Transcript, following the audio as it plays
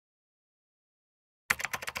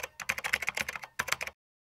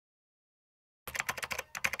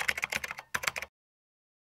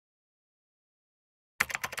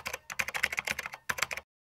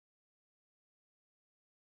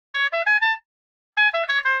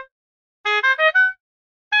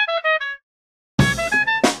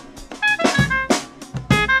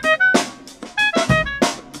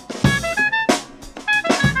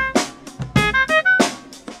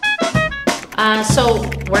So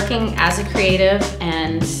working as a creative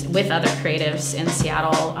and with other creatives in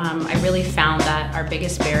Seattle, I really found that our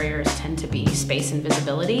biggest barriers tend to be space and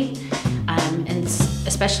visibility. And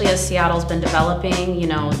especially as Seattle's been developing, you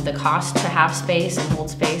know, the cost to have space and hold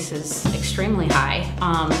space is extremely high.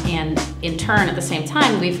 And in turn, at the same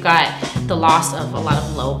time, we've got the loss of a lot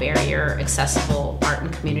of low barrier, accessible art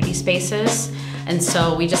and community spaces. And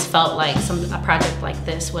so we just felt like a project like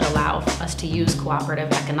this would allow us to use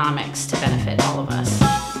cooperative economics to benefit all of us.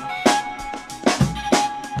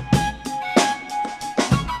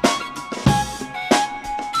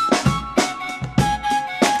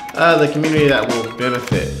 The community that will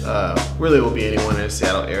benefit really will be anyone in the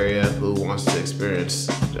Seattle area who wants to experience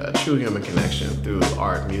true human connection through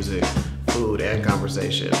art, music, food, and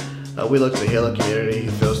conversation. We look to heal a community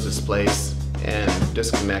who feels displaced and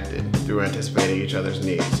disconnected through anticipating each other's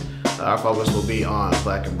needs. Our focus will be on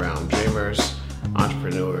Black and brown dreamers,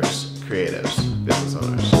 entrepreneurs, creatives, business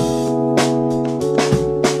owners.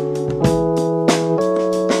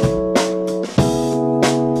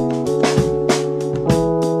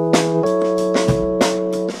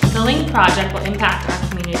 The Liink Project will impact our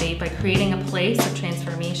community by creating a place of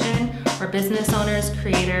transformation where business owners,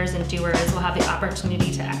 creators, and doers will have the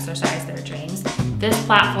opportunity to exercise their dreams. This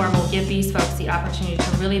platform will give these folks the opportunity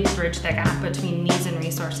to really bridge the gap between needs and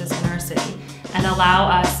resources in our city and allow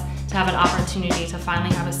us to have an opportunity to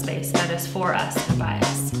finally have a space that is for us and by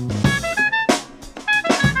us.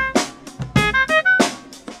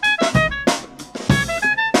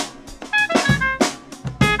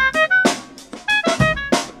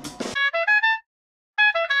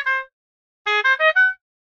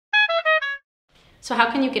 So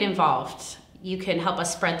how can you get involved? You can help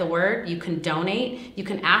us spread the word, you can donate, you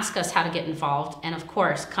can ask us how to get involved, and of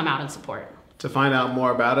course, come out and support. To find out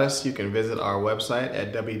more about us, you can visit our website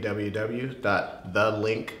at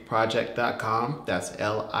www.TheLinkProject.com. That's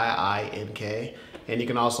LIINK. And you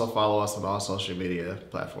can also follow us on all social media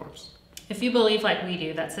platforms. If you believe, like we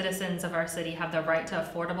do, that citizens of our city have the right to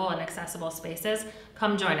affordable and accessible spaces,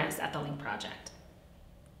 come join us at the Liink Project.